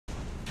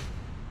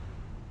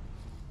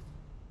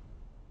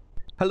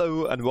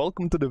Hello and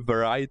welcome to the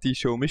variety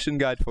show mission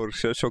guide for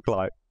Shellshock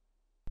Live.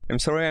 I'm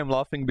sorry I'm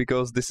laughing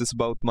because this is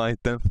about my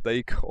 10th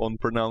take on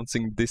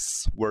pronouncing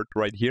this word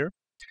right here.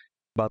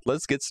 But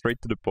let's get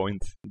straight to the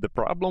point. The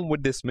problem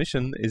with this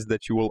mission is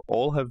that you will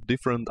all have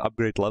different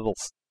upgrade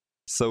levels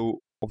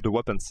of the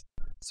weapons.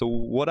 So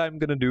what I'm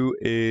gonna do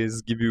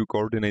is give you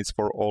coordinates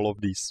for all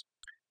of these.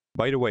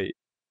 By the way,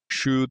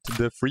 shoot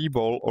the 3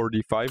 ball or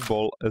the 5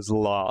 ball as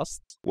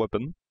last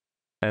weapon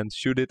and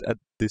shoot it at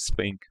this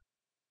thing.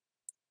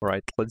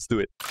 Alright, let's do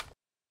it.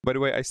 By the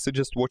way, I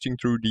suggest watching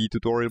through the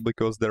tutorial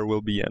because there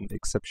will be an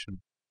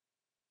exception.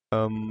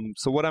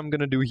 So what I'm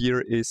gonna do here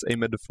is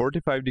aim at the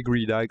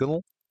 45-degree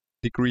diagonal,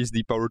 decrease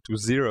the power to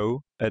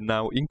 0, and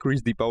now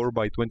increase the power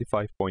by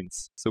 25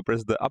 points. So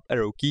press the up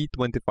arrow key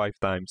 25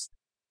 times.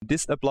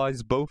 This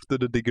applies both to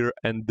the digger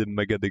and the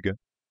mega digger.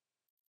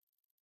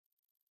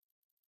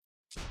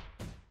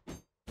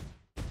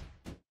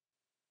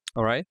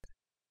 Alright,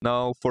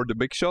 now for the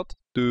big shot,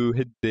 to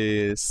hit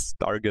this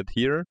target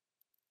here,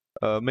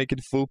 make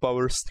it full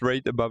power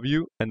straight above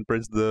you and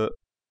press the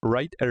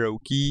right arrow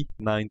key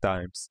 9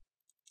 times.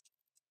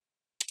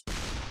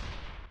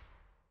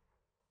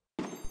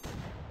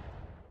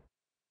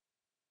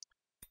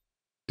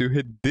 To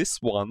hit this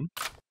one,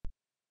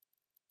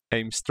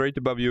 aim straight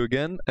above you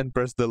again and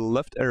press the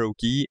left arrow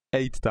key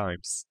 8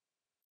 times.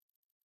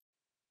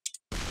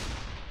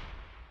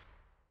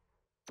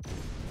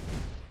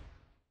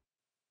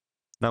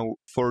 Now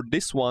for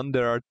this one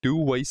there are 2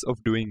 ways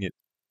of doing it.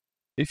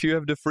 If you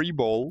have the 3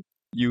 ball,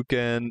 you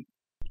can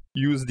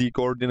use the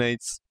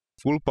coordinates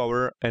full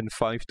power and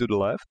 5 to the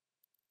left.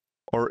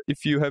 Or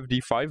if you have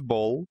the 5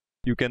 ball,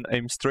 you can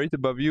aim straight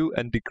above you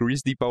and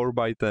decrease the power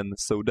by 10.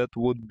 So that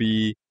would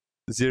be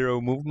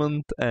 0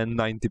 movement and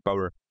 90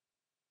 power.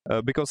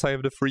 Because I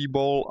have the 3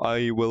 ball,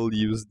 I will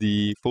use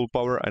the full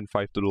power and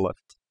 5 to the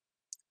left.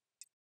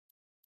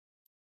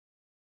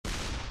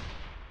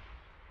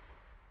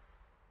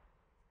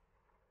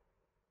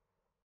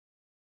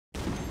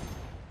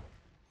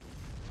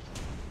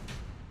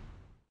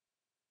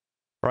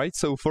 Right,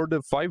 so for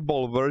the 5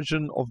 ball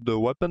version of the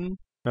weapon,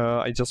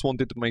 I just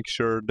wanted to make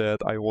sure that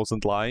I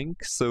wasn't lying,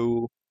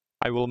 so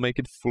I will make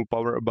it full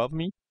power above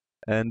me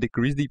and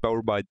decrease the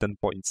power by 10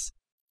 points.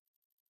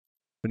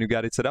 When you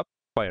got it set up,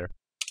 fire.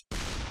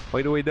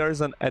 By the way, there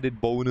is an added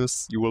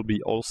bonus, you will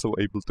be also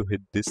able to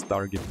hit this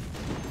target.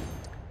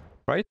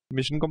 Right,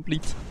 mission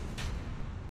complete.